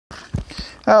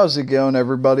How's it going,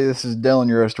 everybody? This is Dylan,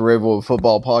 your host of Ravenwood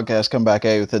Football Podcast. Come back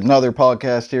at you with another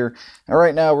podcast here. And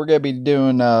right now, we're going to be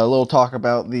doing a little talk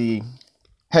about the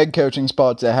head coaching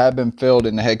spots that have been filled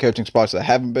and the head coaching spots that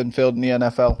haven't been filled in the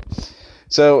NFL.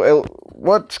 So,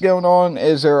 what's going on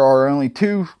is there are only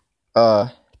two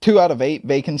out of 8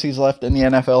 vacancies left in the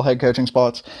NFL head coaching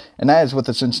spots, and that is with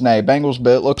the Cincinnati Bengals.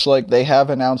 But it looks like they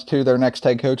have announced who their next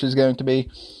head coach is going to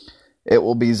be. It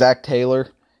will be Zach Taylor.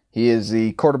 He is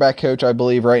the quarterback coach, I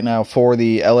believe, right now for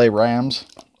the LA Rams.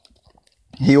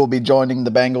 He will be joining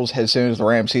the Bengals as soon as the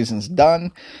Rams season's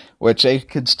done, which they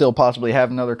could still possibly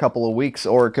have another couple of weeks,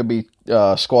 or it could be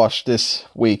squashed this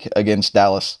week against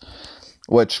Dallas,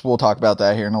 which we'll talk about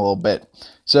that here in a little bit.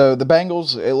 So the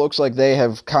Bengals, it looks like they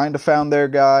have kind of found their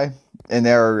guy, and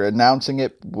they're announcing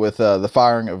it with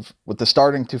the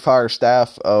starting to fire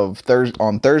staff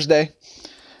on Thursday.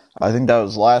 I think that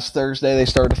was last Thursday they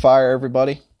started to fire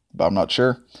everybody, but I'm not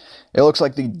sure. It looks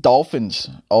like the Dolphins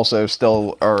also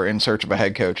still are in search of a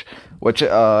head coach, which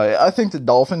I think the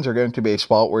Dolphins are going to be a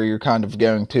spot where you're kind of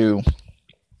going to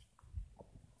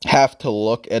have to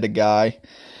look at a guy.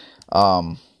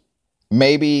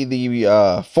 Maybe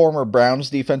the former Browns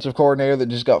defensive coordinator that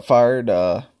just got fired,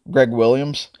 Greg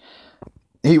Williams.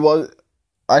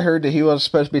 I heard that he was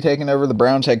supposed to be taking over the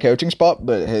Browns head coaching spot,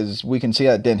 but we can see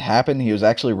that didn't happen. He was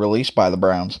actually released by the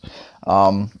Browns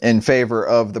in favor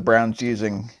of the Browns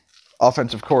using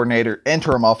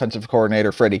interim offensive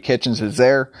coordinator Freddie Kitchens as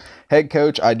their head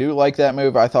coach. I do like that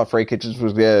move. I thought Freddie Kitchens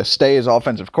was going to stay as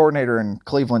offensive coordinator in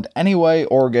Cleveland anyway,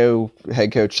 or go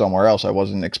head coach somewhere else. I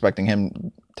wasn't expecting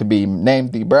him to be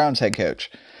named the Browns head coach.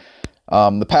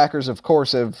 The Packers, of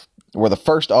course, were the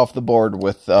first off the board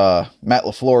with Matt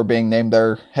LaFleur being named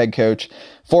their head coach.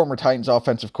 Former Titans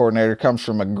offensive coordinator, comes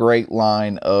from a great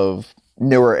line of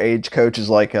newer age coaches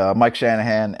like Mike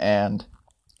Shanahan and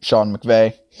Sean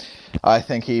McVay. I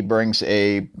think he brings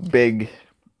a big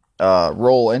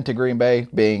role into Green Bay,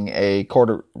 being a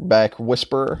quarterback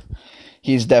whisperer.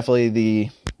 He's definitely the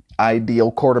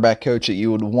ideal quarterback coach that you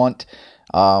would want.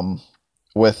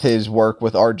 With his work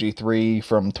with RG3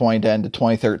 from 2010 to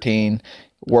 2013,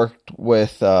 worked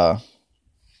with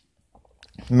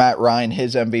Matt Ryan,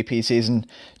 his MVP season,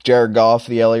 Jared Goff,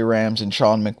 the LA Rams, and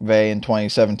Sean McVay in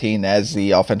 2017 as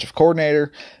the offensive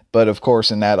coordinator. But of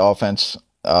course, in that offense,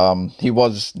 he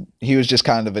was just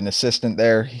kind of an assistant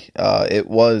there. It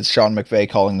was Sean McVay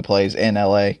calling the plays in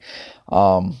LA,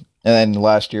 and then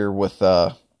last year with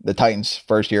the Titans'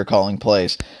 first year calling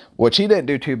plays, which he didn't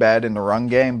do too bad in the run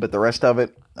game, but the rest of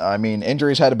it, I mean,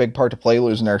 injuries had a big part to play,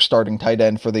 losing their starting tight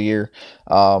end for the year.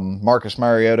 Marcus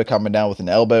Mariota coming down with an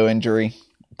elbow injury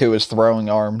to his throwing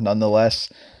arm,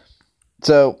 nonetheless.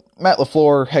 So, Matt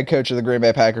LaFleur, head coach of the Green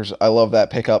Bay Packers, I love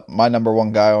that pickup. My number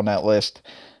one guy on that list.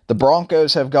 The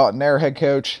Broncos have gotten their head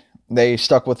coach. They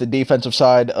stuck with the defensive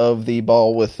side of the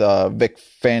ball with Vic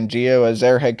Fangio as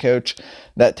their head coach.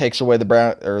 That takes away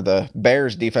the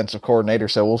Bears defensive coordinator,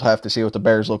 so we'll have to see what the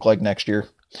Bears look like next year.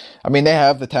 I mean, they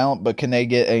have the talent, but can they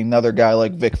get another guy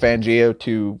like Vic Fangio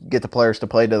to get the players to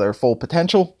play to their full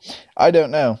potential? I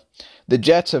don't know. The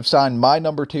Jets have signed my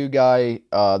number 2 guy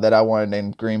that I wanted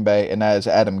in Green Bay, and that is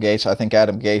Adam Gase. I think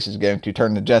Adam Gase is going to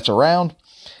turn the Jets around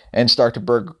and start to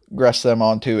progress them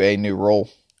onto a new role.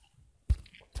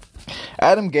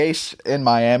 Adam Gase in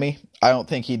Miami, I don't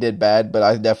think he did bad, but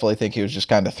I definitely think he was just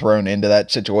kind of thrown into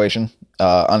that situation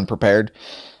unprepared.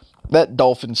 That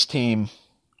Dolphins team,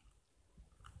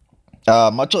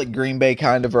 much like Green Bay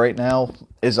kind of right now,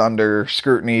 is under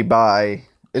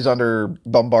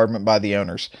bombardment by the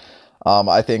owners.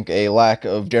 I think a lack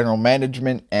of general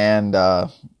management and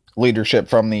leadership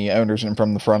from the owners and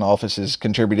from the front office is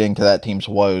contributing to that team's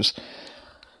woes.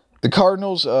 The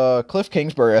Cardinals, Cliff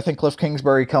Kingsbury. I think Cliff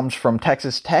Kingsbury comes from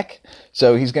Texas Tech,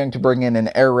 so he's going to bring in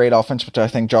an air raid offense, which I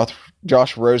think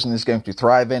Josh Rosen is going to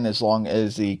thrive in, as long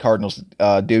as the Cardinals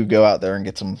do go out there and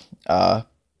get some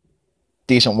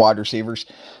decent wide receivers.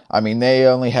 I mean, they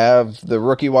only have the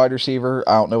rookie wide receiver.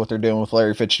 I don't know what they're doing with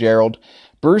Larry Fitzgerald.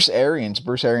 Bruce Arians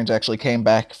actually came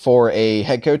back for a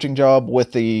head coaching job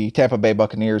with the Tampa Bay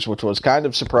Buccaneers, which was kind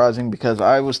of surprising because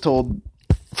I was told,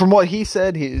 from what he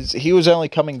said, he was only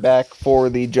coming back for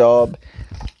the job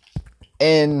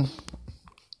in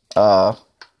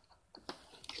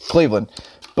Cleveland.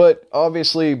 But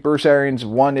obviously, Bruce Arians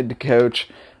wanted to coach.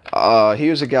 He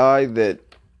was a guy that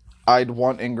I'd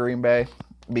want in Green Bay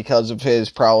because of his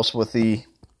prowess with the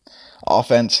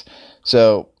offense.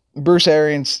 So, Bruce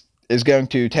Arians is going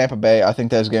to Tampa Bay. I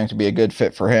think that's going to be a good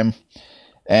fit for him.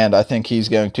 And I think he's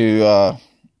going to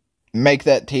make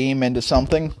that team into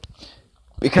something.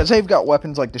 Because they've got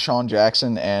weapons like Deshaun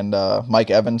Jackson and Mike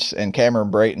Evans and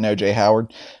Cameron Brate and O.J.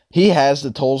 Howard. he has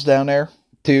the tools down there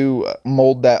to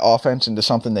mold that offense into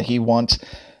something that he wants.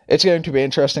 It's going to be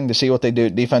interesting to see what they do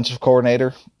at defensive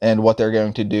coordinator and what they're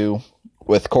going to do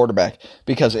with quarterback.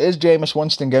 Because is Jameis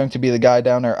Winston going to be the guy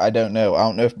down there? I don't know. I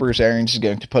don't know if Bruce Arians is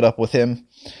going to put up with him.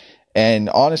 And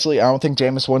honestly, I don't think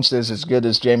Jameis Winston is as good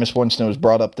as Jameis Winston was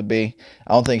brought up to be.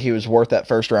 I don't think he was worth that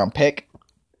first-round pick.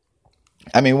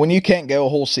 I mean, when you can't go a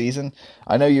whole season,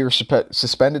 I know you're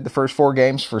suspended the first 4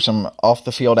 games for some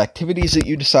off-the-field activities that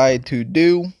you decide to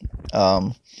do,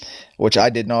 which I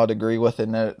did not agree with.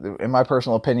 In my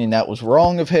personal opinion, that was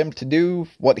wrong of him to do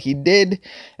what he did,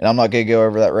 and I'm not going to go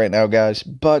over that right now, guys.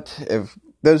 But if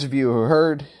those of you who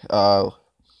heard,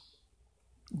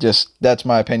 that's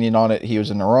my opinion on it. He was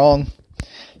in the wrong.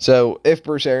 So if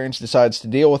Bruce Arians decides to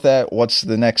deal with that, what's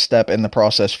the next step in the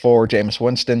process for Jameis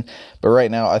Winston? But right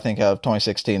now, I think out of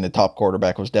 2016, the top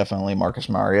quarterback was definitely Marcus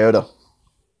Mariota.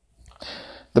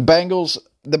 The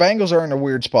Bengals are in a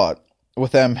weird spot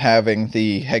with them having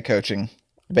the head coaching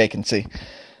vacancy.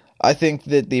 I think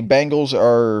that the Bengals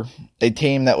are a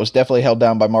team that was definitely held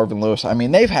down by Marvin Lewis. I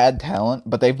mean, they've had talent,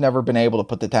 but they've never been able to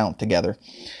put the talent together.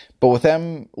 But with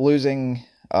them losing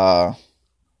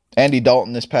Andy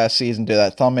Dalton this past season to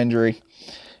that thumb injury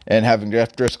and having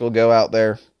Jeff Driscoll go out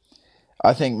there,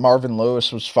 I think Marvin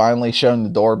Lewis was finally shown the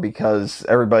door because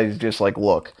everybody's just like,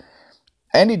 look,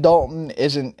 Andy Dalton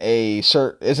isn't a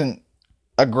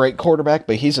great quarterback,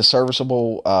 but he's a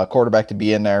serviceable quarterback to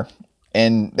be in there.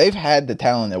 And they've had the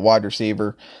talent at wide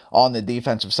receiver on the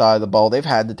defensive side of the ball. They've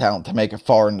had the talent to make it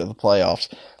far into the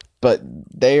playoffs. But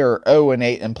they are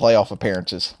 0-8 in playoff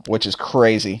appearances, which is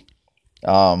crazy.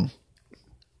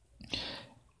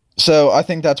 So I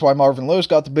think that's why Marvin Lewis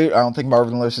got the boot. I don't think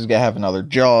Marvin Lewis is going to have another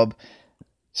job.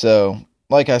 So,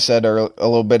 like I said a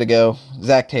little bit ago,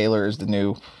 Zach Taylor is the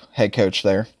new head coach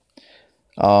there.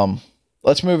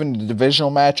 Let's move into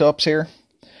divisional matchups here.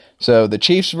 So, the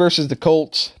Chiefs versus the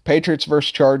Colts, Patriots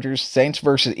versus Chargers, Saints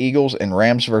versus Eagles, and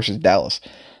Rams versus Dallas.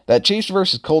 That Chiefs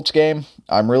versus Colts game,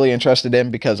 I'm really interested in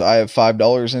because I have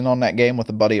 $5 in on that game with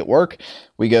a buddy at work.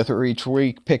 We go through each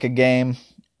week, pick a game,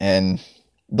 and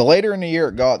the later in the year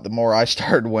it got, the more I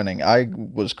started winning. I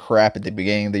was crap at the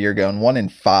beginning of the year, going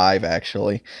 1-5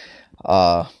 actually,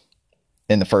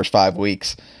 in the first 5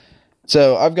 weeks.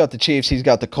 So I've got the Chiefs, he's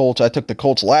got the Colts. I took the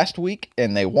Colts last week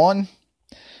and they won.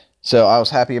 So I was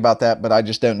happy about that, but I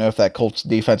just don't know if that Colts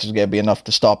defense is going to be enough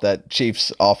to stop that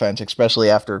Chiefs offense,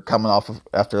 especially after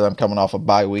them coming off a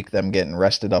bye week, them getting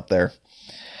rested up there.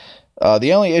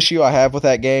 The only issue I have with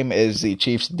that game is the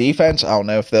Chiefs defense. I don't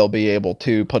know if they'll be able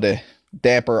to put a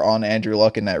damper on Andrew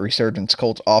Luck in that resurgence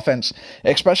Colts offense,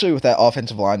 especially with that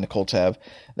offensive line the Colts have.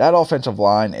 That offensive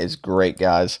line is great,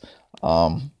 guys.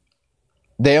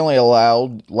 They only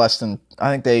allowed I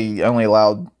think they only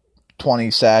allowed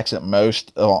 20 sacks at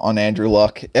most on Andrew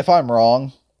Luck. If I'm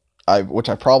wrong, which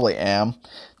I probably am,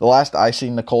 the last I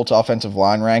seen the Colts offensive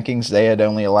line rankings, they had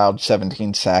only allowed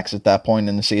 17 sacks at that point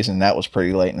in the season. That was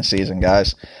pretty late in the season,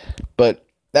 guys. But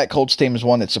that Colts team is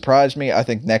one that surprised me. I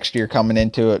think next year coming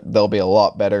into it, they'll be a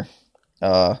lot better.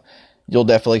 You'll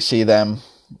definitely see them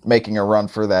making a run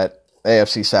for that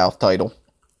AFC South title.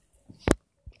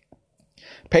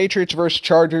 Patriots versus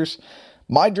Chargers.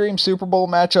 My dream Super Bowl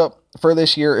matchup for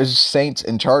this year is Saints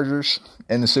and Chargers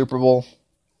in the Super Bowl.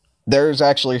 There's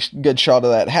actually a good shot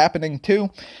of that happening too.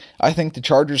 I think the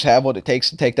Chargers have what it takes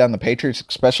to take down the Patriots,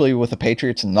 especially with the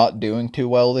Patriots not doing too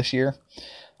well this year.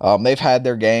 They've had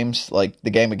their games, like the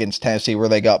game against Tennessee where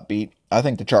they got beat. I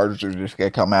think the Chargers are just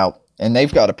going to come out, and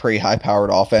they've got a pretty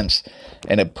high-powered offense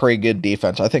and a pretty good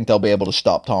defense. I think they'll be able to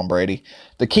stop Tom Brady.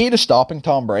 The key to stopping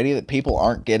Tom Brady that people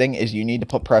aren't getting is you need to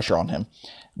put pressure on him.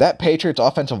 That Patriots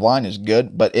offensive line is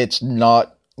good, but it's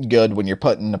not good when you're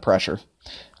putting the pressure.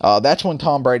 That's when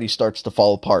Tom Brady starts to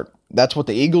fall apart. That's what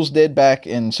the Eagles did back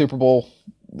in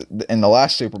the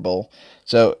last Super Bowl.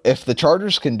 So if the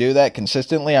Chargers can do that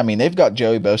consistently, I mean, they've got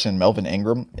Joey Bosa and Melvin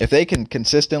Ingram. If they can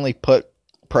consistently put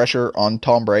pressure on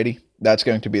Tom Brady, that's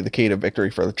going to be the key to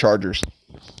victory for the Chargers.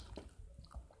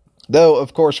 Though,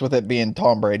 of course, with it being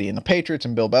Tom Brady and the Patriots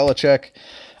and Bill Belichick,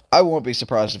 I won't be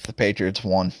surprised if the Patriots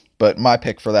won. But my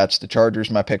pick for that's the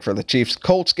Chargers. My pick for the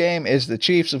Chiefs-Colts game is the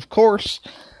Chiefs, of course.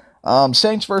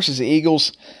 Saints versus the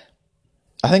Eagles.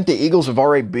 I think the Eagles have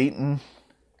already beaten...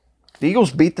 The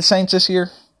Eagles beat the Saints this year.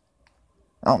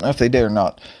 I don't know if they did or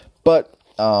not. But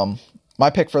my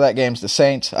pick for that game is the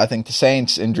Saints. I think the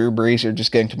Saints and Drew Brees are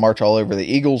just going to march all over the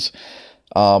Eagles.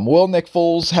 Will Nick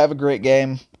Foles have a great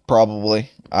game? Probably.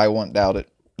 I won't doubt it.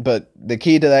 But the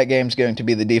key to that game is going to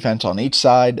be the defense on each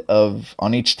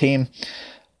team.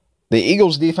 The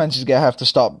Eagles' defense is going to have to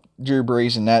stop Drew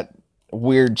Brees and that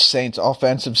weird Saints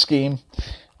offensive scheme.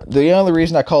 The only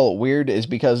reason I call it weird is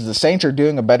because the Saints are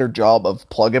doing a better job of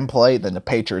plug and play than the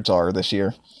Patriots are this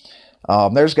year.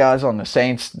 There's guys on the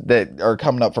Saints that are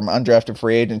coming up from undrafted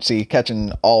free agency,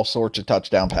 catching all sorts of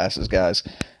touchdown passes, guys.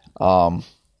 I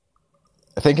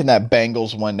think in that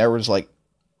Bengals one, there was like,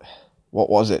 what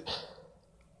was it?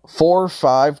 4 or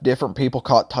 5 different people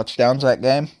caught touchdowns that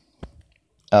game.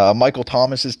 Michael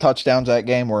Thomas's touchdowns that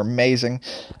game were amazing.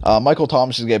 Michael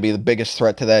Thomas is going to be the biggest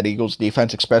threat to that Eagles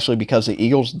defense, especially because the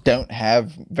Eagles don't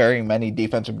have very many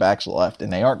defensive backs left,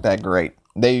 and they aren't that great.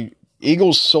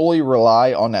 Eagles solely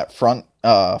rely on that front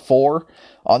 4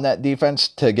 on that defense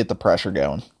to get the pressure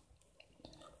going.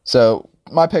 So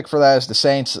my pick for that is the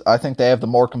Saints. I think they have the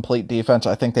more complete defense.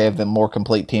 I think they have the more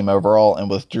complete team overall, and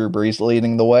with Drew Brees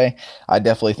leading the way, I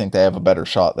definitely think they have a better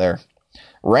shot there.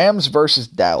 Rams versus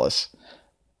Dallas.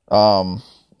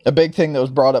 A big thing that was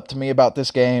brought up to me about this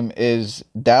game is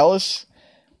Dallas.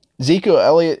 Ezekiel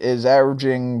Elliott is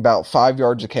averaging about 5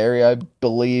 yards a carry, I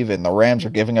believe, and the Rams are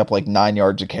giving up like 9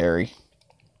 yards a carry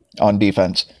on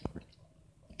defense.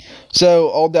 So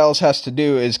all Dallas has to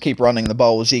do is keep running the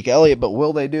ball with Zeke Elliott, but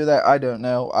will they do that? I don't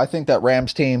know. I think that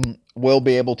Rams team will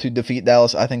be able to defeat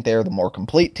Dallas. I think they are the more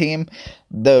complete team.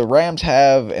 The Rams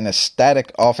have an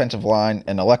ecstatic offensive line,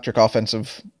 an electric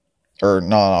offensive, or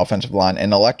not an offensive line,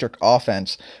 an electric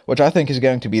offense, which I think is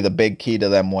going to be the big key to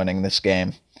them winning this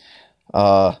game.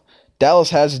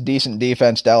 Dallas has a decent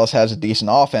defense. Dallas has a decent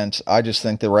offense. I just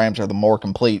think the Rams are the more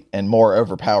complete and more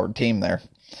overpowered team there.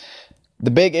 The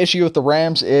big issue with the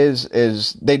Rams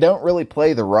is they don't really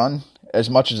play the run as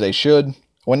much as they should.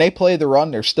 When they play the run,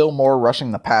 they're still more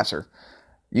rushing the passer.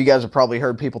 You guys have probably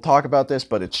heard people talk about this,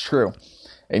 but it's true.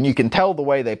 And you can tell the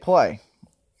way they play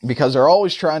because they're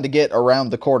always trying to get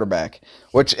around the quarterback,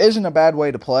 which isn't a bad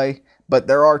way to play, but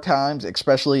there are times,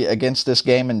 especially against this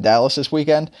game in Dallas this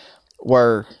weekend,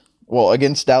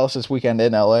 against Dallas this weekend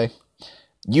in LA,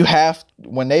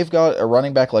 when they've got a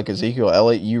running back like Ezekiel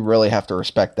Elliott, you really have to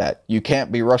respect that. You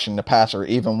can't be rushing the passer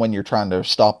even when you're trying to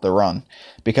stop the run,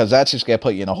 because that's just going to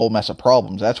put you in a whole mess of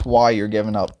problems. That's why you're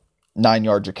giving up 9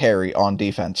 yards a carry on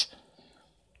defense.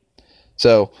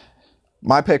 So,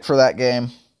 my pick for that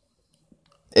game,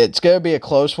 it's going to be a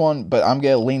close one, but I'm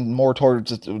going to lean more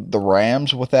towards the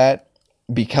Rams with that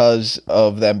because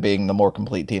of them being the more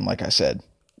complete team, like I said.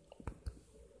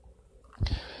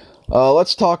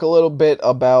 Let's talk a little bit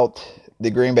about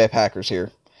the Green Bay Packers here.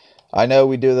 I know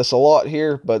we do this a lot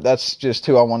here, but that's just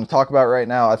who I want to talk about right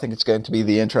now. I think it's going to be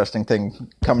the interesting thing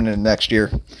coming into next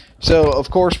year. So, of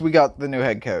course, we got the new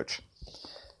head coach.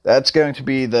 That's going to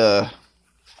be the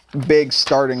big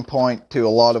starting point to a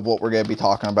lot of what we're going to be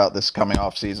talking about this coming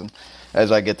off season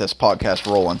as I get this podcast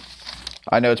rolling.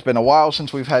 I know it's been a while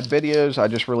since we've had videos. I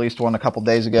just released one a couple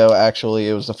days ago. Actually,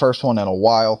 it was the first one in a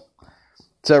while.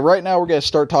 So right now we're going to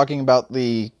start talking about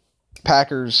the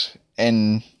Packers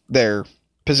and their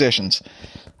positions.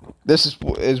 This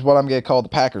is what I'm going to call the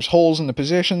Packers' holes in the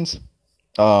positions.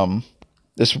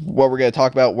 This is what we're going to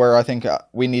talk about, where I think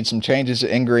we need some changes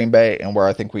in Green Bay and where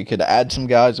I think we could add some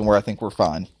guys and where I think we're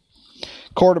fine.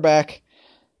 Quarterback,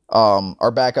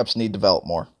 our backups need to develop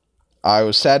more. I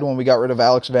was sad when we got rid of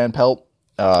Alex Van Pelt.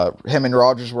 Him and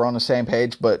Rodgers were on the same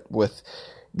page, but with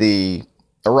the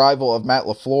arrival of Matt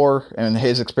LaFleur and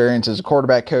his experience as a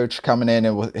quarterback coach coming in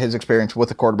and with his experience with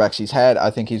the quarterbacks he's had,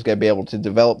 I think he's going to be able to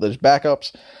develop those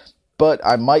backups. But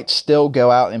I might still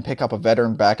go out and pick up a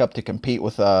veteran backup to compete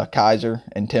with Kaiser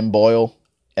and Tim Boyle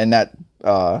in that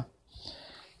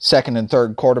second and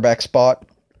third quarterback spot.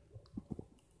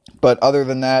 But other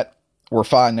than that, we're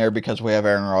fine there because we have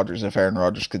Aaron Rodgers if Aaron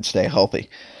Rodgers could stay healthy.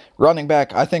 Running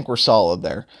back, I think we're solid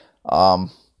there.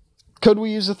 Could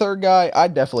we use a third guy?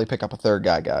 I'd definitely pick up a third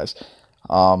guy, guys.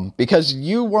 Because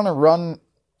you want to run...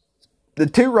 The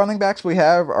 2 running backs we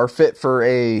have are fit for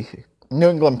a New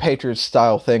England Patriots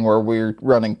style thing where we're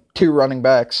running 2 running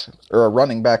backs, or a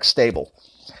running back stable.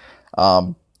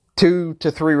 2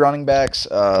 to 3 running backs,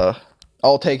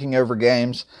 all taking over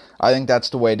games. I think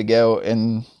that's the way to go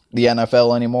in the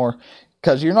NFL anymore.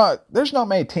 Because there's not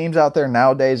many teams out there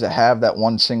nowadays that have that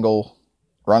one single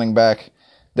running back.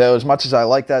 Though, as much as I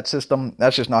like that system,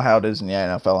 that's just not how it is in the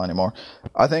NFL anymore.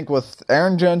 I think with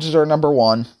Aaron Jones as our number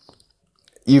 1,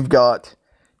 you've got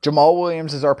Jamal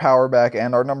Williams as our power back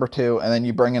and our number 2, and then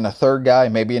you bring in a third guy,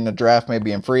 maybe in the draft,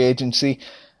 maybe in free agency.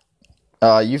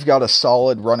 You've got a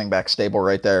solid running back stable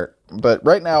right there. But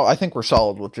right now, I think we're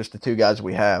solid with just the 2 guys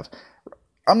we have.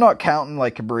 I'm not counting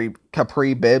like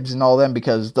Capri Bibbs and all them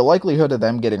because the likelihood of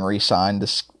them getting re-signed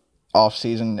this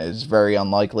offseason is very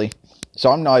unlikely. So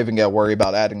I'm not even going to worry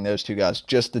about adding those 2 guys.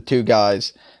 Just the 2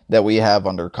 guys that we have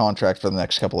under contract for the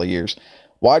next couple of years.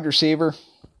 Wide receiver,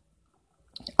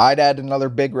 I'd add another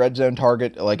big red zone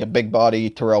target, like a big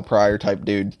body Terrell Pryor type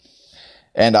dude.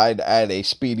 And I'd add a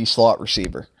speedy slot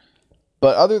receiver.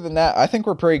 But other than that, I think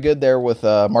we're pretty good there with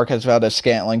Marquez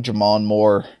Valdes-Scantling, Jamon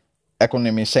Moore,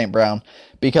 Equanimeous St. Brown,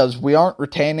 because we aren't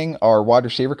retaining our wide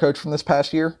receiver coach from this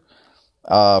past year.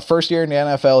 First year in the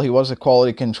NFL, he was a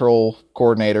quality control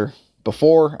coordinator.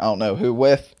 Before, I don't know who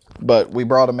with, but we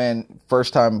brought him in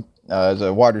first time as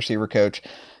a wide receiver coach.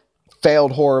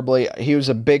 Failed horribly. He was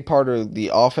a big part of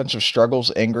the offensive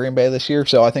struggles in Green Bay this year.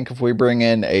 So I think if we bring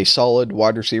in a solid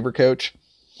wide receiver coach,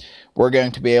 we're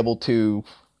going to be able to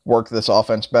work this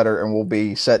offense better, and we'll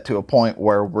be set to a point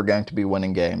where we're going to be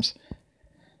winning games.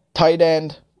 Tight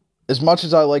end, as much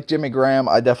as I like Jimmy Graham,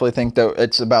 I definitely think that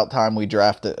it's about time we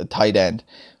draft a tight end.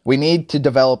 We need to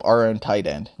develop our own tight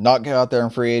end, not go out there in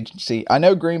free agency. I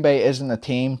know Green Bay isn't a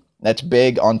team that's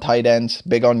big on tight ends,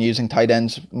 big on using tight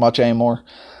ends much anymore.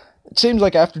 It seems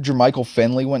like after Jermichael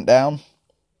Finley went down,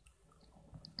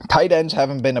 tight ends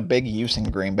haven't been a big use in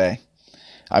Green Bay.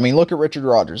 I mean, look at Richard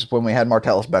Rodgers when we had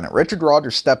Martellus Bennett. Richard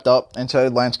Rodgers stepped up, and so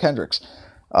did Lance Kendricks.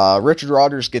 Richard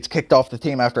Rodgers gets kicked off the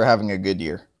team after having a good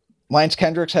year. Lance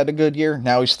Kendricks had a good year.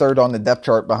 Now he's third on the depth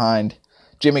chart behind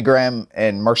Jimmy Graham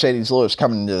and Mercedes Lewis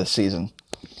coming into the season,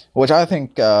 which I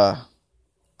think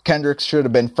Kendricks should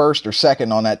have been first or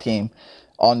second on that team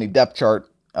on the depth chart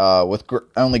with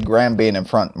only Graham being in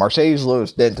front. Mercedes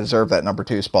Lewis didn't deserve that number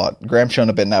 2 spot. Graham shouldn't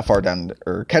have been that far down,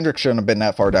 or Kendricks shouldn't have been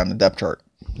that far down the depth chart.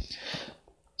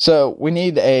 So we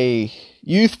need a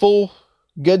youthful,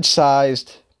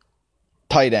 good-sized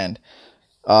tight end.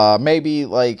 Maybe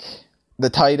like the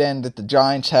tight end that the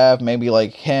Giants have, maybe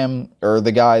like him, or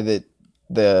the guy that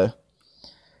the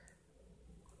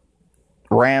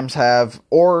Rams have,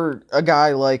 or a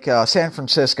guy like San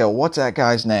Francisco. What's that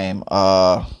guy's name?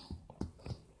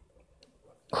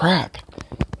 Crap.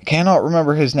 I cannot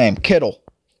remember his name. Kittle.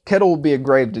 Kittle would be a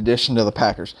great addition to the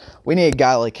Packers. We need a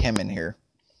guy like him in here.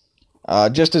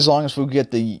 Just as long as we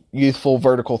get the youthful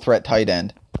vertical threat tight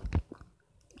end.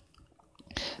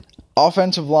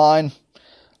 Offensive line,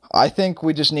 I think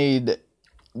we just need...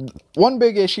 One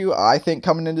big issue, I think,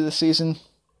 coming into the season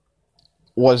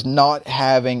was not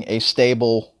having a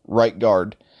stable right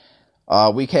guard.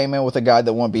 We came in with a guy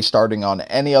that wouldn't be starting on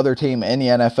any other team in the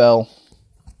NFL,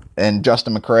 and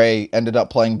Justin McCray ended up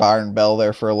playing Byron Bell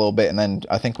there for a little bit, and then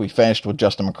I think we finished with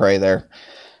Justin McCray there.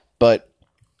 But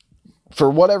for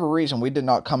whatever reason, we did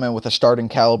not come in with a starting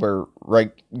caliber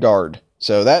right guard.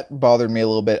 So that bothered me a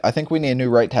little bit. I think we need a new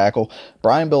right tackle.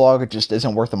 Brian Bilaga just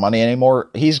isn't worth the money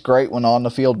anymore. He's great when on the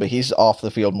field, but he's off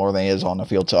the field more than he is on the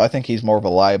field. So I think he's more of a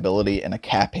liability and a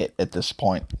cap hit at this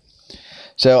point.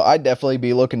 So I'd definitely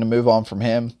be looking to move on from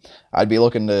him. I'd be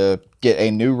looking to get a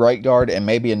new right guard and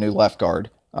maybe a new left guard.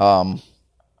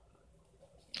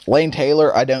 Lane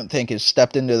Taylor, I don't think, has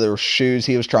stepped into the shoes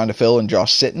he was trying to fill in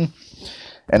Josh Sitton.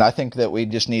 And I think that we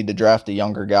just need to draft a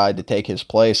younger guy to take his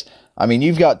place. I mean,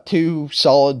 you've got 2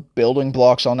 solid building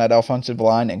blocks on that offensive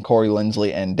line in Corey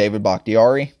Linsley and David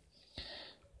Bakhtiari.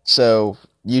 So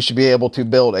you should be able to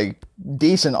build a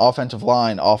decent offensive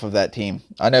line off of that team.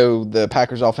 I know the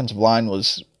Packers' offensive line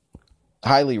was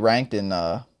highly ranked in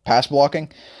pass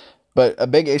blocking, but a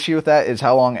big issue with that is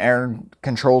how long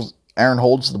Aaron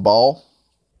holds the ball.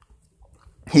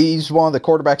 He's one of the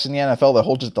quarterbacks in the NFL that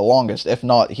holds it the longest. If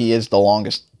not, he is the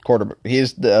longest quarterback. He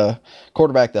is the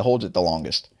quarterback that holds it the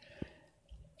longest.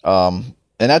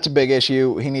 And that's a big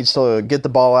issue. He needs to get the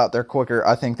ball out there quicker.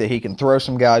 I think that he can throw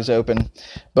some guys open.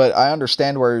 But I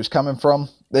understand where he was coming from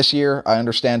this year. I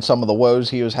understand some of the woes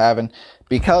he was having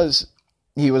because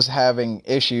he was having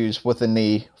issues with the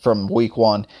knee from week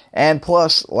 1. And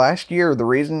plus, last year, the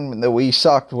reason that we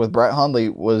sucked with Brett Hundley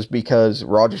was because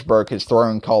Rodgers broke his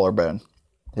throwing collarbone.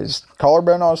 His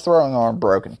collarbone on his throwing arm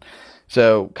broken.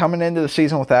 So coming into the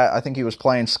season with that, I think he was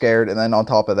playing scared. And then on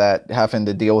top of that, having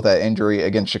to deal with that injury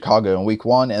against Chicago in week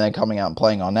 1 and then coming out and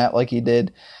playing on that like he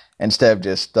did instead of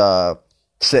just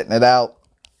sitting it out.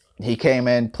 He came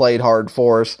in, played hard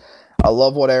for us. I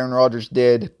love what Aaron Rodgers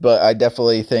did, but I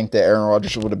definitely think that Aaron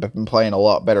Rodgers would have been playing a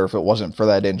lot better if it wasn't for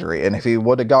that injury. And if he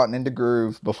would have gotten into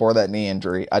groove before that knee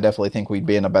injury, I definitely think we'd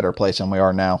be in a better place than we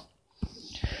are now.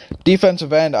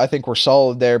 Defensive end, I think we're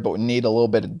solid there, but we need a little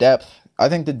bit of depth. I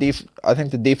think the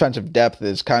defensive depth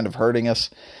is kind of hurting us.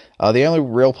 The only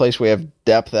real place we have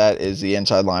depth at is the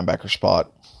inside linebacker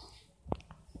spot.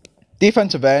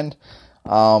 Defensive end,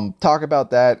 talk about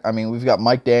that. I mean, we've got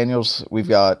Mike Daniels, we've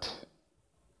got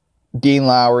Dean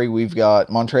Lowry, we've got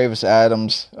Montravis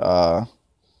Adams. Who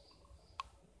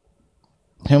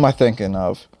am I thinking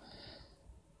of?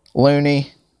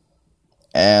 Looney,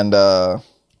 and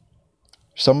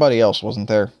somebody else wasn't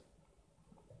there.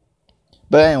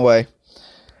 But anyway,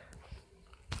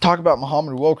 talk about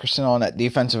Muhammad Wilkerson on that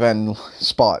defensive end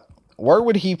spot. Where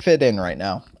would he fit in right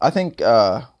now? I think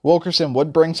Wilkerson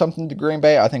would bring something to Green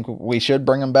Bay. I think we should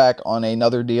bring him back on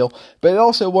another deal. But it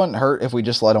also wouldn't hurt if we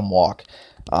just let him walk.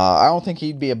 I don't think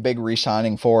he'd be a big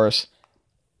re-signing for us,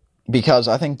 because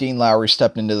I think Dean Lowry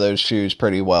stepped into those shoes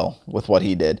pretty well with what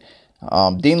he did.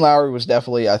 Dean Lowry was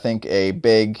definitely, I think, a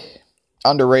big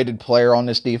underrated player on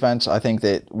this defense. I think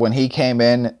that when he came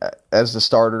in as the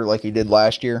starter like he did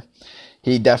last year,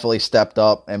 he definitely stepped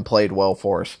up and played well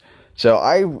for us. So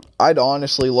I'd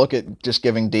honestly look at just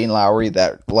giving Dean Lowry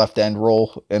that left end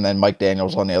role and then Mike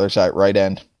Daniels on the other side, right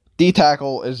end.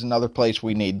 D-tackle is another place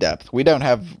we need depth. We don't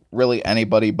have really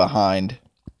anybody behind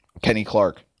Kenny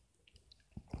Clark.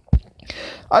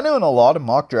 I know in a lot of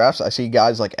mock drafts, I see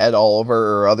guys like Ed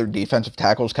Oliver or other defensive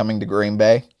tackles coming to Green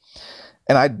Bay.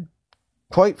 And I,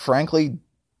 quite frankly,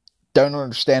 don't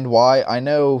understand why. I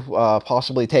know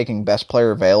possibly taking best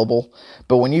player available,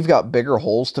 but when you've got bigger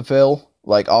holes to fill,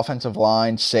 like offensive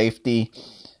line, safety,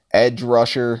 edge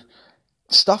rusher,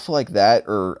 stuff like that,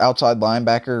 or outside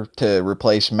linebacker to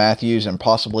replace Matthews and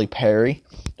possibly Perry,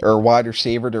 or wide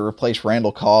receiver to replace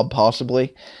Randall Cobb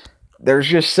possibly, there's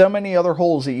just so many other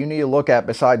holes that you need to look at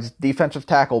besides defensive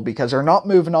tackle, because they're not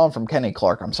moving on from Kenny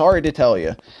Clark. I'm sorry to tell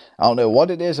you. I don't know what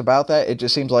it is about that. It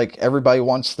just seems like everybody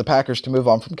wants the Packers to move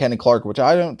on from Kenny Clark, which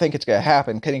I don't think it's going to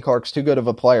happen. Kenny Clark's too good of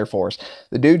a player for us.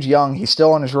 The dude's young. He's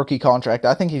still on his rookie contract.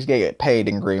 I think he's going to get paid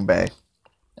in Green Bay.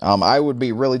 I would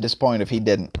be really disappointed if he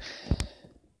didn't.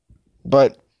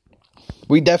 But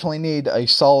we definitely need a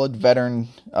solid veteran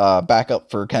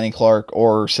backup for Kenny Clark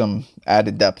or some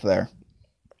added depth there.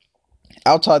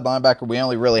 Outside linebacker, we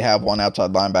only really have one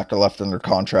outside linebacker left under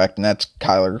contract, and that's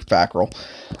Kyler Fackrell.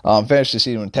 Finished the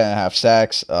season with 10.5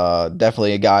 sacks.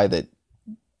 Definitely a guy that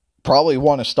probably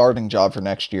won a starting job for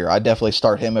next year. I'd definitely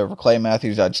start him over Clay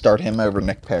Matthews. I'd start him over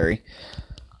Nick Perry.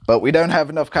 But we don't have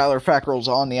enough Kyler Fackrells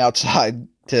on the outside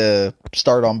to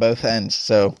start on both ends,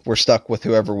 so we're stuck with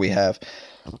whoever we have.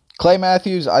 Clay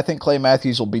Matthews, I think Clay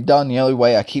Matthews will be done. The only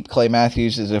way I keep Clay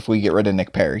Matthews is if we get rid of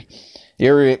Nick Perry. The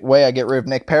only way I get rid of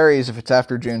Nick Perry is if it's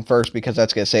after June 1st, because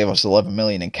that's going to save us $11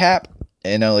 million in cap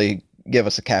and only give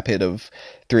us a cap hit of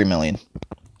 $3 million.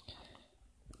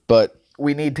 But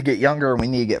we need to get younger and we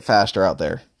need to get faster out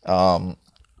there.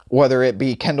 Whether it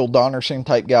be Kendall Donnerson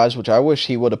type guys, which I wish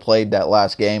he would have played that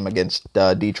last game against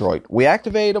Detroit. We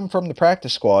activated him from the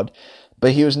practice squad,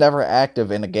 but he was never active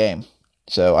in a game.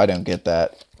 So I don't get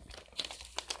that.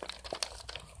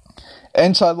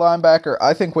 Inside linebacker,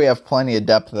 I think we have plenty of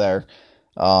depth there.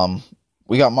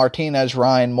 We got Martinez,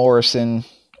 Ryan Morrison,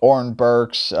 Oren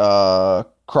Burks,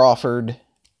 Crawford.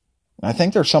 I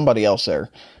think there's somebody else there,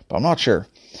 but I'm not sure.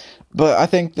 But I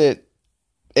think that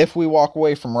if we walk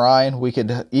away from Ryan, we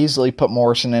could easily put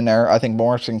Morrison in there. I think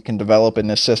Morrison can develop in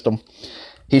this system.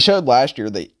 He showed last year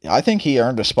that I think he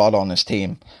earned a spot on this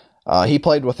team. He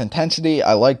played with intensity.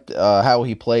 I liked how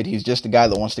he played. He's just a guy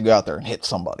that wants to go out there and hit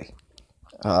somebody.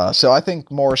 So I think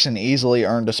Morrison easily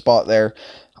earned a spot there.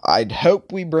 I'd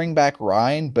hope we bring back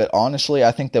Ryan, but honestly,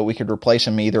 I think that we could replace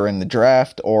him either in the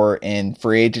draft or in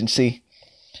free agency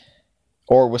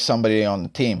or with somebody on the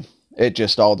team. It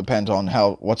just all depends on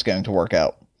what's going to work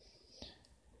out.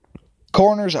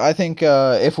 Corners, I think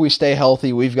if we stay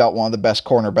healthy, we've got one of the best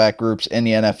cornerback groups in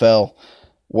the NFL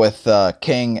with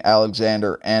King,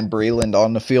 Alexander, and Breland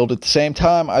on the field at the same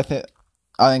time. I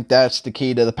think that's the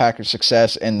key to the Packers'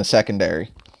 success in the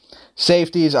secondary.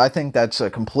 Safeties, I think that's a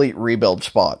complete rebuild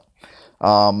spot.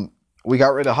 We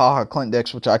got rid of HaHa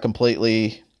Clinton-Dix, which I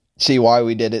completely see why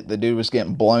we did it. The dude was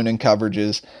getting blown in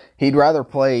coverages. He'd rather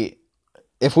play...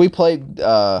 If we played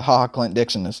HaHa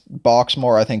Clinton-Dix in this box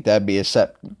more, I think that'd be a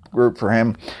set group for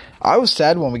him. I was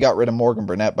sad when we got rid of Morgan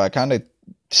Burnett, but I kind of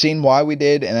seen why we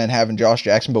did, and then having Josh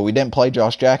Jackson, but we didn't play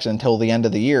Josh Jackson until the end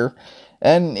of the year.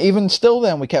 And even still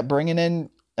then, we kept bringing in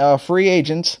free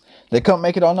agents that couldn't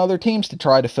make it on other teams to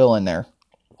try to fill in there,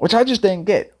 which I just didn't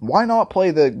get. Why not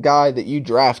play the guy that you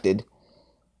drafted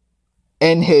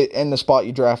and hit in the spot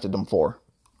you drafted him for?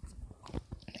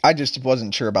 I just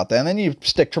wasn't sure about that. And then you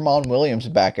stick Tramon Williams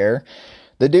back there.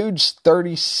 The dude's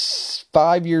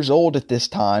 35 years old at this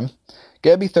time.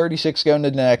 Gonna be 36 going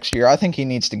into next year. I think he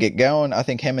needs to get going. I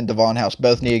think him and Devon House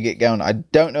both need to get going. I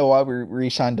don't know why we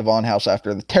re-signed Devon House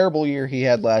after the terrible year he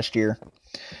had last year.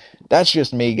 That's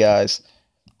just me, guys.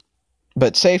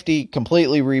 But safety,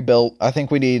 completely rebuilt. I think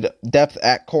we need depth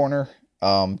at corner.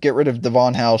 Get rid of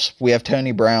Devon House. We have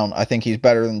Tony Brown. I think he's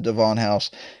better than Devon House.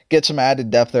 Get some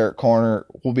added depth there at corner.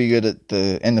 We'll be good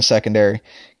in the secondary.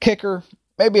 Kicker,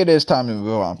 maybe it is time to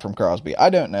move on from Crosby. I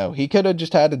don't know. He could have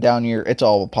just had a down year. It's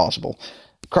all possible.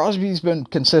 Crosby's been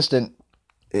consistent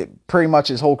pretty much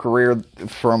his whole career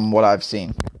from what I've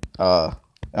seen. I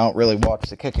don't really watch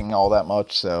the kicking all that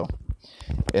much, so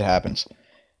it happens.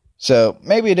 So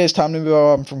maybe it is time to move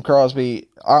on from Crosby.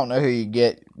 I don't know who you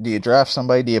get. Do you draft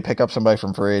somebody? Do you pick up somebody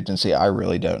from free agency? I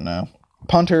really don't know.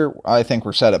 Punter, I think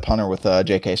we're set at punter with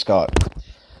J.K. Scott.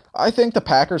 I think the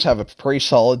Packers have a pretty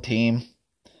solid team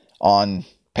on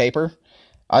paper.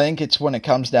 I think it's when it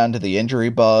comes down to the injury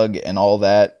bug and all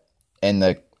that, and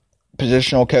the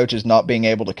positional coaches not being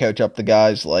able to coach up the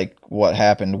guys like what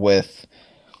happened with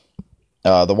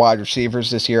the wide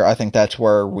receivers this year. I think that's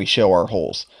where we show our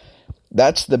holes.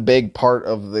 That's the big part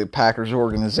of the Packers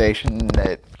organization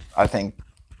that I think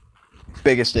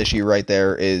biggest issue right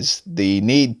there is the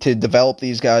need to develop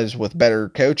these guys with better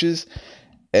coaches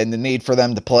and the need for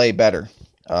them to play better.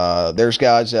 There's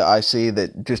guys that I see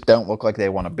that just don't look like they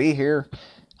want to be here.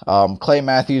 Clay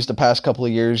Matthews the past couple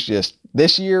of years, just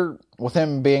this year with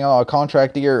him being on a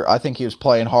contract year, I think he was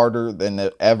playing harder than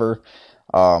ever.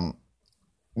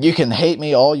 You can hate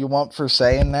me all you want for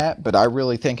saying that, but I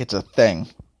really think it's a thing.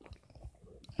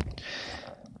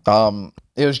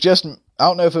 It was just, I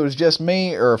don't know if it was just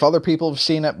me or if other people have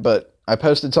seen it, but I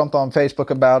posted something on Facebook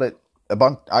about it.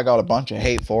 I got a bunch of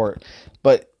hate for it,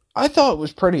 but I thought it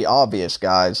was pretty obvious,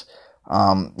 guys.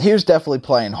 He was definitely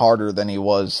playing harder than he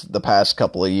was the past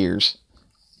couple of years.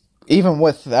 Even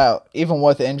with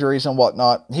injuries and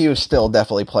whatnot, he was still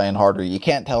definitely playing harder. You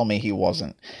can't tell me he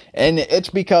wasn't. And it's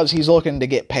because he's looking to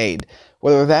get paid.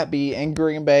 Whether that be in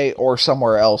Green Bay or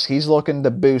somewhere else, he's looking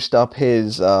to boost up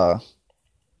his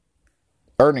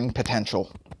earning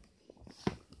potential.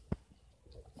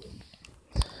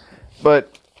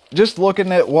 But just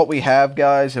looking at what we have,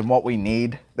 guys, and what we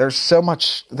need, there's so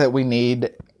much that we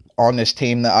need on this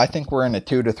team that I think we're in a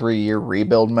 2 to 3 year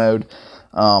rebuild mode.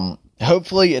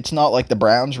 Hopefully it's not like the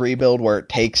Browns rebuild where it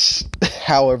takes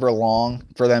however long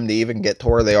for them to even get to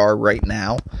where they are right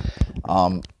now.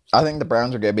 I think the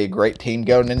Browns are going to be a great team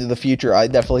going into the future. I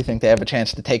definitely think they have a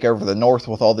chance to take over the North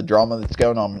with all the drama that's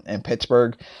going on in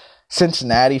Pittsburgh.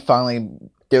 Cincinnati finally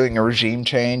doing a regime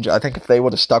change. I think if they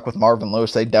would have stuck with Marvin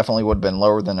Lewis, they definitely would have been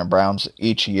lower than the Browns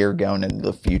each year going into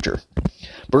the future.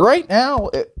 But right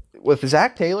now, with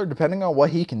Zach Taylor, depending on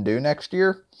what he can do next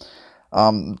year,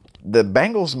 the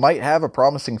Bengals might have a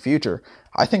promising future.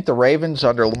 I think the Ravens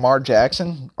under Lamar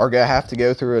Jackson are going to have to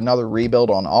go through another rebuild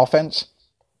on offense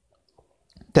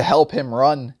to help him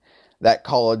run that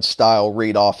college-style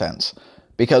read offense.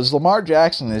 Because Lamar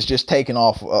Jackson is just taking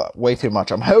off way too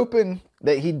much. I'm hoping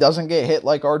that he doesn't get hit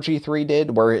like RG3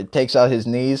 did, where it takes out his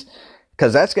knees,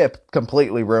 because that's going to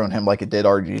completely ruin him like it did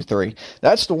RG3.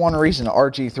 That's the one reason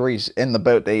RG3's in the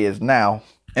boat that he is now,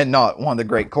 and not one of the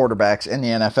great quarterbacks in the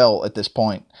NFL at this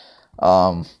point.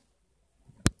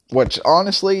 Which,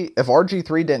 honestly, if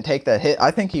RG3 didn't take that hit,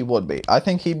 I think he would be. I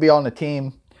think he'd be on the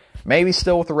team, maybe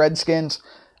still with the Redskins,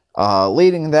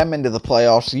 leading them into the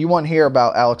playoffs. You won't hear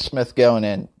about Alex Smith going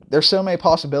in. There's so many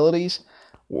possibilities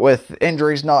with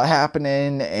injuries not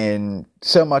happening and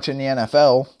so much in the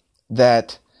NFL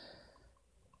that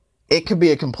it could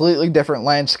be a completely different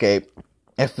landscape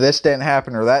if this didn't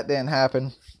happen or that didn't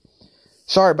happen.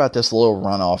 Sorry about this little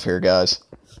runoff here, guys.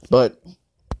 But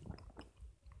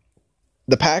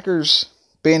the Packers,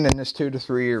 being in this 2 to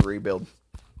 3 year rebuild,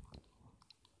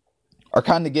 are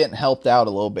kind of getting helped out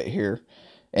a little bit here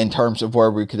in terms of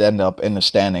where we could end up in the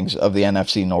standings of the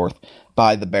NFC North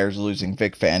by the Bears losing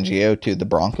Vic Fangio to the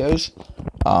Broncos.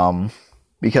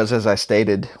 Because as I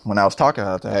stated when I was talking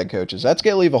about the head coaches, that's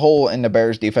going to leave a hole in the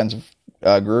Bears defensive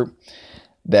group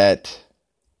that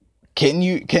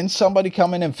can somebody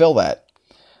come in and fill that?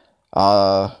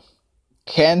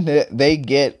 Can they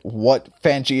get what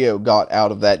Fangio got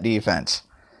out of that defense?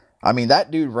 I mean,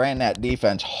 that dude ran that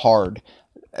defense hard.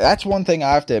 That's one thing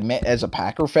I have to admit as a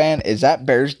Packer fan, is that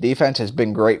Bears defense has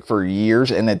been great for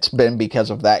years, and it's been because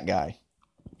of that guy.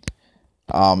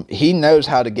 He knows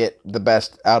how to get the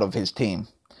best out of his team.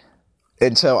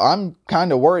 And so I'm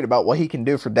kind of worried about what he can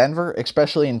do for Denver,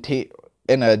 especially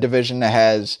in a division that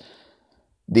has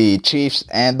the Chiefs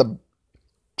and the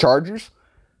Chargers.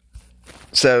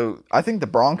 So I think the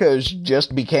Broncos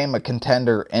just became a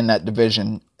contender in that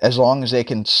division as long as they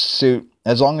can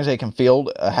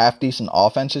field a half-decent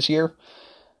offense this year,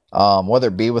 whether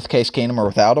it be with Case Keenum or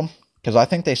without him, because I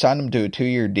think they signed him to a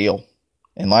 2-year deal,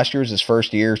 and last year was his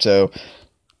first year, so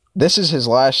this is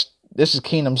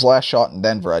Keenum's last shot in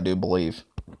Denver, I do believe.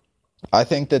 I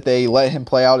think that they let him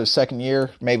play out his second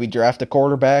year, maybe draft a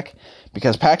quarterback,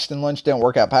 because Paxton Lynch didn't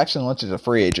work out. Paxton Lynch is a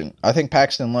free agent. I think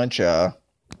Paxton Lynch, I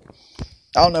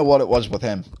don't know what it was with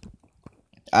him.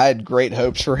 I had great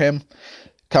hopes for him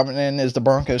coming in as the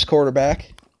Broncos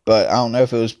quarterback, but I don't know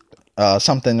if it was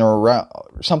something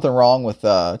wrong with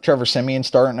Trevor Siemian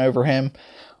starting over him,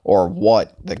 or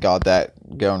what that got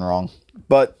that going wrong.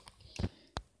 But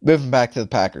moving back to the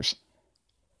Packers.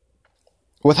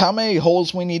 With how many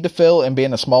holes we need to fill and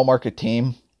being a small market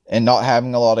team and not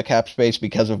having a lot of cap space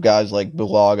because of guys like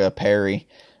Bulaga, Perry,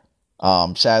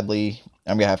 sadly,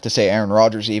 I'm going to have to say Aaron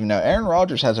Rodgers, even though Aaron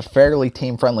Rodgers has a fairly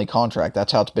team-friendly contract.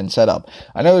 That's how it's been set up.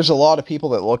 I know there's a lot of people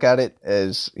that look at it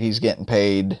as he's getting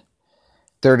paid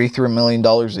 $33 million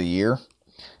a year,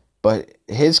 but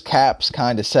his cap's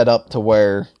kind of set up to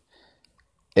where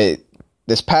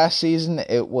this past season,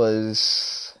 it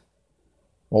was,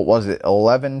 what was it,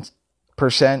 11 or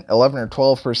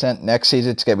 12%. Next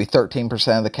season, it's going to be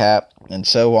 13% of the cap, and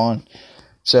so on.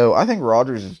 So I think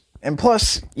Rodgers, and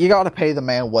plus, you got to pay the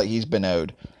man what he's been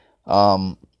owed.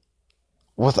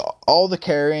 With all the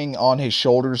carrying on his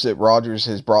shoulders that Rodgers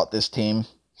has brought this team,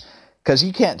 because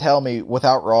you can't tell me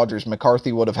without Rodgers,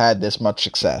 McCarthy would have had this much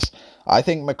success. I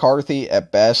think McCarthy,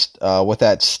 at best, with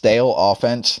that stale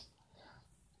offense,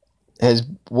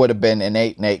 would have been an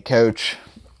 8-8 coach,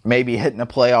 maybe hitting the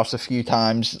playoffs a few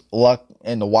times, luck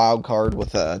in the wild card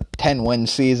with a 10-win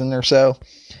season or so.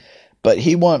 But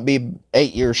he wouldn't be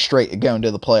 8 years straight going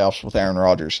to the playoffs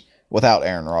without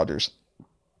Aaron Rodgers.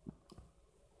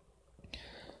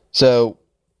 So,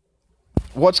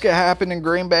 what's going to happen in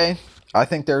Green Bay? I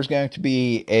think there's going to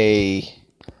be a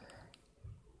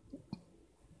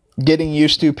getting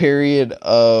used to period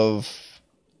of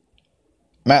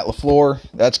Matt LaFleur.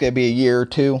 That's going to be a year or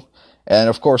two. And,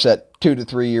 of course, that 2 to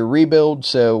 3 year rebuild.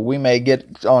 So, we may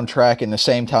get on track in the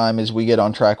same time as we get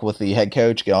on track with the head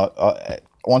coach.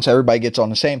 Once everybody gets on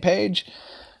the same page,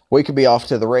 we could be off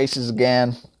to the races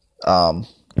again.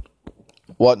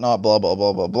 Whatnot, blah, blah,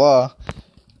 blah, blah, blah.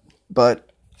 But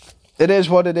it is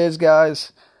what it is,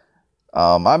 guys.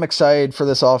 I'm excited for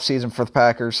this offseason for the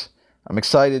Packers. I'm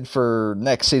excited for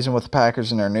next season with the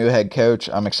Packers and their new head coach.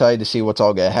 I'm excited to see what's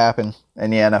all going to happen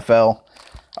in the NFL.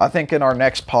 I think in our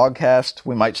next podcast,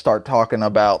 we might start talking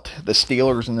about the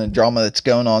Steelers and the drama that's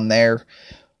going on there.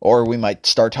 Or we might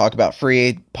start talking about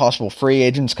possible free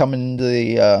agents coming into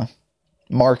the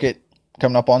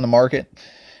coming up on the market.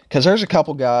 Because there's a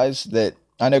couple guys that,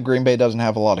 I know Green Bay doesn't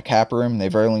have a lot of cap room.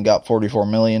 They've only got $44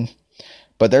 million.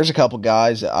 But there's a couple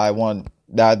guys that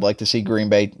I'd like to see Green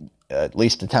Bay at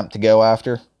least attempt to go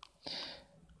after.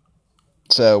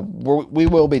 So we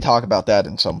will be talking about that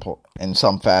in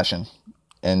some fashion.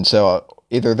 And so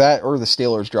either that or the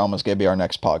Steelers drama is going to be our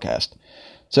next podcast.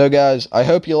 So guys, I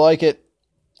hope you like it.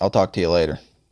 I'll talk to you later.